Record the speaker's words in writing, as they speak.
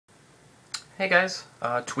Hey guys,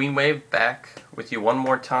 Tweenwave back with you one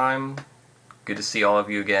more time. Good to see all of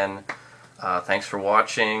you again. Thanks for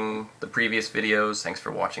watching the previous videos. Thanks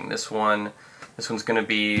for watching this one. This one's going to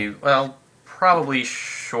be, well, probably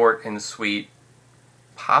short and sweet.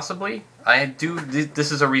 Possibly.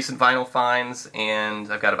 This is a recent vinyl finds,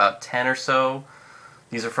 and I've got about 10 or so.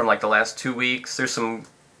 These are from like the last 2 weeks. There's some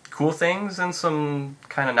cool things and some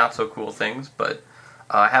kind of not so cool things, but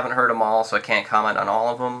I haven't heard them all, so I can't comment on all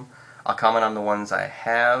of them. I'll comment on the ones I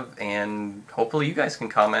have, and hopefully you guys can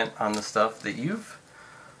comment on the stuff that you've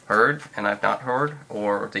heard and I've not heard,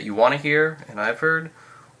 or that you want to hear and I've heard,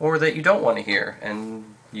 or that you don't want to hear,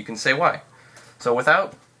 and you can say why. So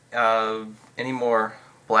without any more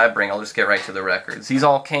blabbering, I'll just get right to the records. These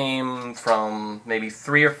all came from maybe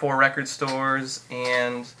 3 or 4 record stores,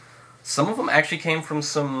 and some of them actually came from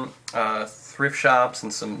some thrift shops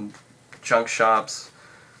and some junk shops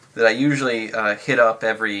that I usually hit up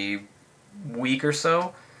every week or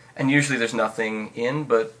so, and usually there's nothing in,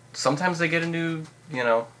 but sometimes they get a new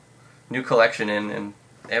collection in, and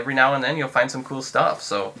every now and then you'll find some cool stuff.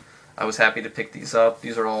 So I was happy to pick these up.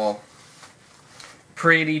 These are all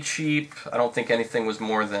pretty cheap. I don't think anything was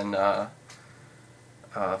more than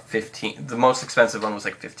 15. The most expensive one was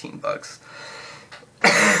like 15 bucks.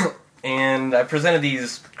 And I presented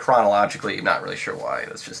these chronologically, not really sure why.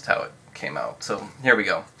 That's just how it came out. So here we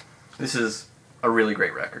go. This is a really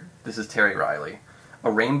great record. This is Terry Riley. A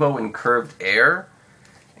Rainbow in Curved Air,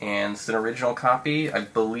 and it's an original copy, I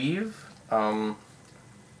believe.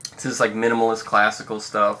 This is like minimalist classical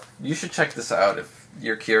stuff. You should check this out if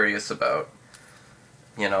you're curious about,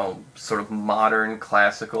 sort of modern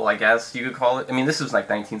classical, I guess you could call it. I mean, this was like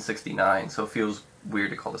 1969, so it feels weird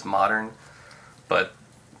to call this modern, but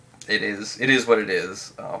it is what it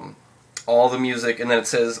is. All the music, and then it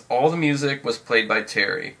says, all the music was played by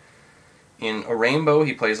Terry. In A Rainbow,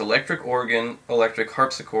 he plays electric organ, electric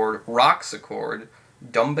harpsichord, rocksichord,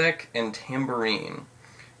 doumbek, and tambourine.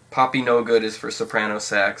 Poppy No Good is for soprano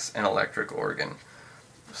sax and electric organ.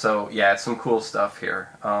 So, yeah, it's some cool stuff here.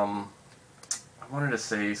 I wanted to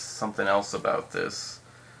say something else about this.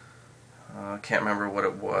 I can't remember what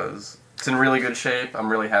it was. It's in really good shape.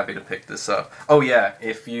 I'm really happy to pick this up. Oh, yeah,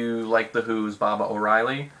 if you like The Who's Baba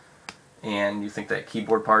O'Reilly, and you think that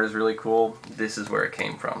keyboard part is really cool, this is where it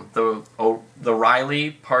came from. The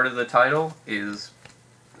Riley part of the title is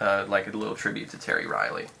like a little tribute to Terry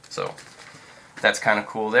Riley. So that's kind of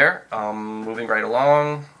cool there. Moving right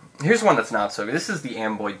along. Here's one that's not so good. This is the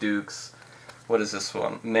Amboy Dukes. What is this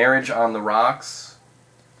one? Marriage on the Rocks,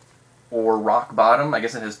 or Rock Bottom. I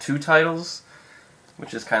guess it has 2 titles,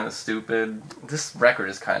 which is kind of stupid. This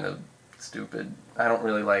record is kind of stupid. I don't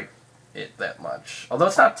really like it that much. Although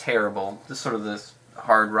it's not terrible. Just sort of this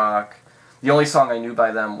hard rock. The only song I knew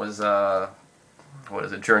by them was, what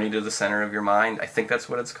is it, Journey to the Center of Your Mind? I think that's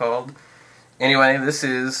what it's called. Anyway, this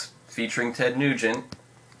is featuring Ted Nugent,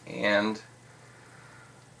 and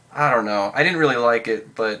I don't know. I didn't really like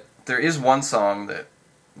it, but there is one song that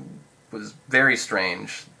was very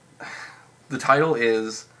strange. The title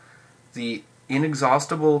is The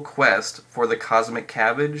Inexhaustible Quest for the Cosmic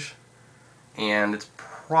Cabbage, and it's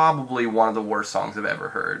probably one of the worst songs I've ever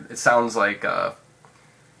heard. It sounds like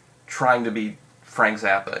trying to be Frank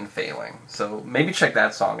Zappa and failing. So maybe check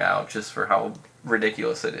that song out just for how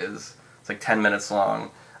ridiculous it is. It's like 10 minutes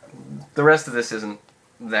long. The rest of this isn't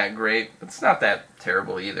that great. It's not that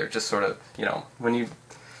terrible either. Just sort of, when you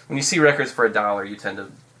see records for $1, you tend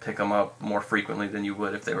to pick them up more frequently than you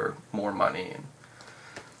would if they were more money. And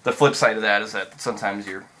the flip side of that is that sometimes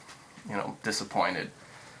you're, disappointed.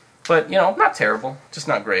 But, not terrible, just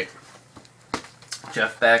not great.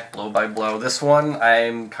 Jeff Beck, Blow by Blow. This one,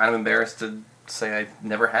 I'm kind of embarrassed to say I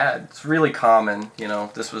never had. It's really common,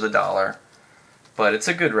 this was $1. But it's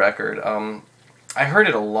a good record. I heard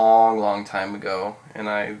it a long, long time ago, and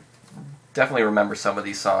I definitely remember some of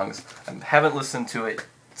these songs. I haven't listened to it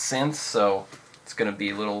since, so it's going to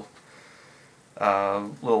be a little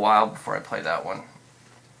while before I play that one.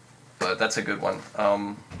 But that's a good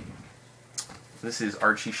one. This is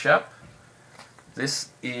Archie Shepp. This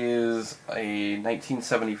is a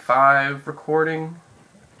 1975 recording,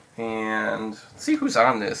 and let's see who's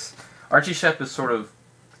on this. Archie Shepp is sort of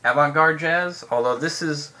avant-garde jazz, although this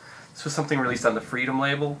was something released on the Freedom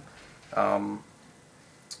label.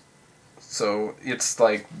 So it's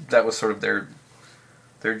like, that was sort of their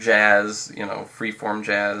jazz, freeform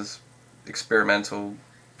jazz, experimental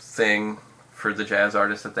thing for the jazz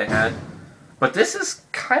artists that they had. But this is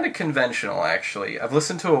kind of conventional, actually. I've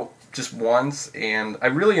listened to it just once, and I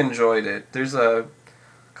really enjoyed it. There's a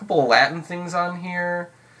couple of Latin things on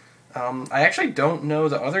here. I actually don't know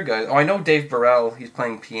the other guys. Oh, I know Dave Burrell. He's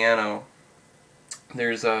playing piano.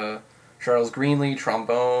 There's Charles Greenlee,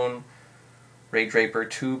 trombone, Ray Draper,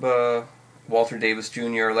 tuba, Walter Davis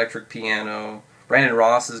Jr., electric piano, Brandon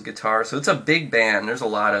Ross is guitar. So it's a big band. There's a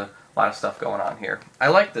lot of stuff going on here. I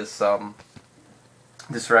like this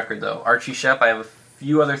this record though. Archie Shepp. I have a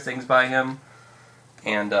few other things by him,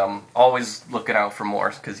 and always looking out for more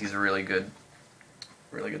because he's a really good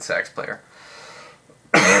sax player.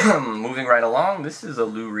 Moving right along, this is a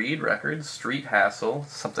Lou Reed record, Street Hassle,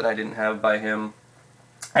 something I didn't have by him.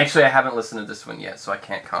 Actually, I haven't listened to this one yet, so I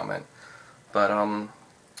can't comment. But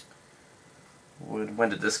when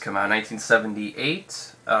did this come out?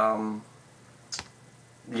 1978.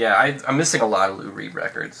 Yeah, I'm missing a lot of Lou Reed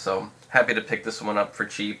records, so happy to pick this one up for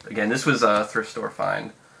cheap. Again, this was a thrift store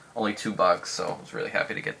find, only $2, so I was really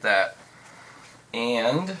happy to get that.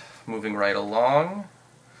 And moving right along.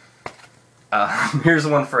 Here's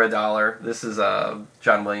one for $1. This is a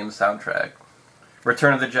John Williams soundtrack.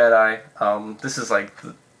 Return of the Jedi. This is like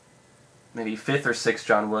maybe 5th or 6th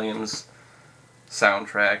John Williams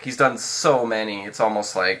soundtrack. He's done so many. It's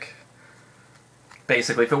almost like,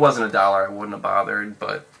 basically, if it wasn't $1, I wouldn't have bothered.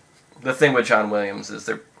 But the thing with John Williams is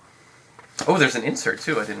oh, there's an insert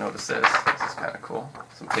too. I didn't notice this. This is kind of cool.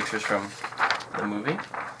 Some pictures from the movie.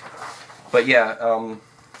 But yeah,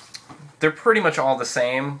 they're pretty much all the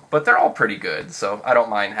same, but they're all pretty good, so I don't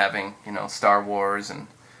mind having, Star Wars and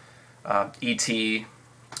E.T.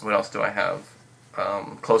 What else do I have?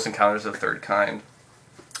 Close Encounters of the Third Kind.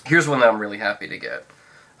 Here's one that I'm really happy to get.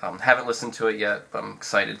 Haven't listened to it yet, but I'm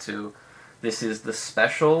excited to. This is The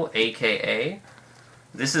Special, a.k.a.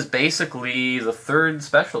 This is basically the third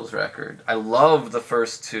Specials record. I love the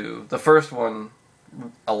first two. The first one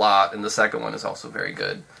a lot, and the second one is also very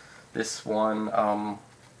good. This one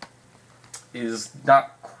is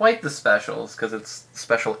not quite the Specials, because it's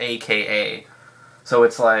Special AKA. So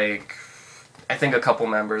it's like, I think a couple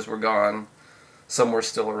members were gone, some were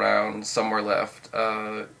still around, some were left.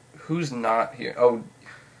 Who's not here?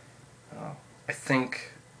 I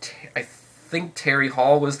think Terry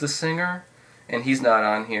Hall was the singer, and he's not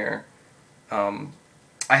on here. I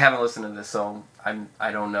haven't listened to this, so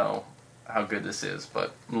I don't know how good this is,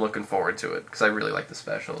 but I'm looking forward to it, because I really like the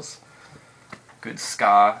Specials. Good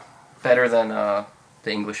ska. Better than the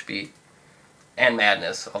English Beat and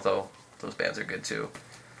Madness, although those bands are good too.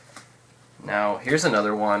 Now, here's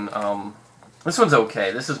another one. This one's okay.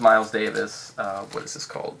 This is Miles Davis. What is this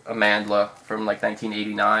called? Amandla from like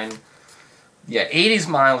 1989. Yeah, 80s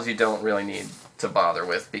Miles you don't really need to bother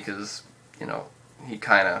with because, he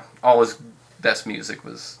kind of, all his best music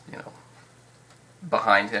was,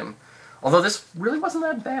 behind him. Although this really wasn't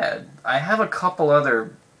that bad. I have a couple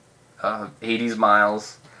other 80s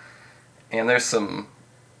Miles. And there's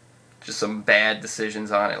just some bad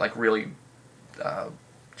decisions on it, like really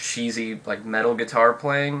cheesy, like metal guitar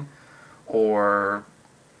playing, or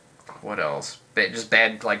what else? Just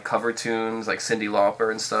bad like cover tunes, like Cyndi Lauper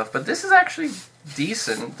and stuff. But this is actually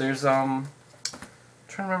decent. There's I'm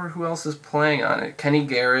trying to remember who else is playing on it. Kenny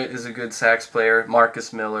Garrett is a good sax player.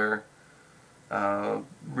 Marcus Miller,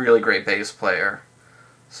 really great bass player.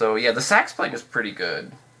 So yeah, the sax playing is pretty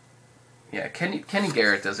good. Yeah, Kenny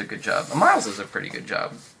Garrett does a good job. Miles does a pretty good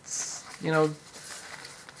job. It's, you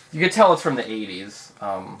can tell it's from the 80s.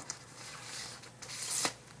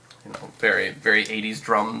 Very, very 80s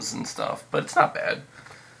drums and stuff, but it's not bad.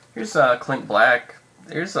 Here's Clint Black.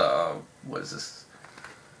 There's, what is this?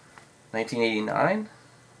 1989?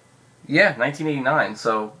 Yeah, 1989,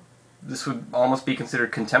 so this would almost be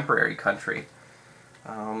considered contemporary country.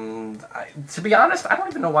 To be honest, I don't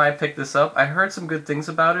even know why I picked this up. I heard some good things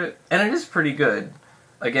about it, and it is pretty good.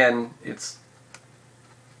 Again, it's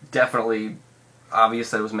definitely obvious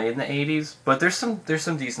that it was made in the 80s, but there's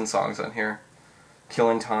some decent songs on here.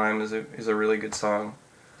 Killing Time is a really good song.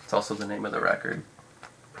 It's also the name of the record.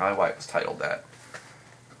 Probably why it was titled that.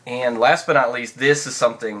 And last but not least, this is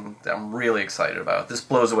something that I'm really excited about. This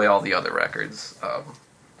blows away all the other records.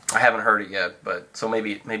 I haven't heard it yet, but so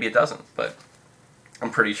maybe it doesn't, but I'm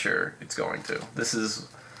pretty sure it's going to. This is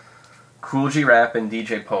Cool G Rap and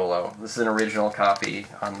DJ Polo. This is an original copy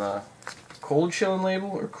on the Cold Chillin' label,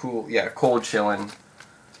 or Cool? Yeah, Cold Chillin'.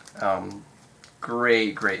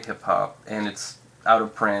 Great hip hop, and it's out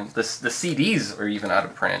of print. The CDs are even out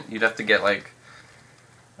of print. You'd have to get like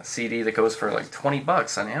a CD that goes for like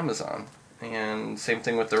 $20 on Amazon, and same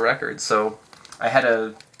thing with the record. So I had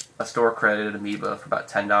a store credit at Amoeba for about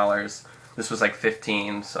 $10. This was like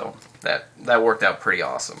 $15, so that worked out pretty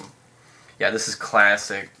awesome. Yeah, this is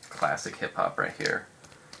classic hip hop right here.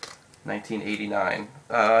 1989.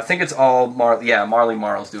 I think it's all Marley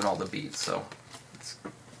Marl's doing all the beats, so it's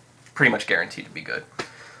pretty much guaranteed to be good.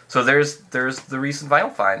 So there's the recent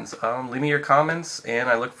vinyl finds. Leave me your comments, and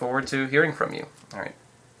I look forward to hearing from you. All right,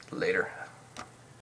 later.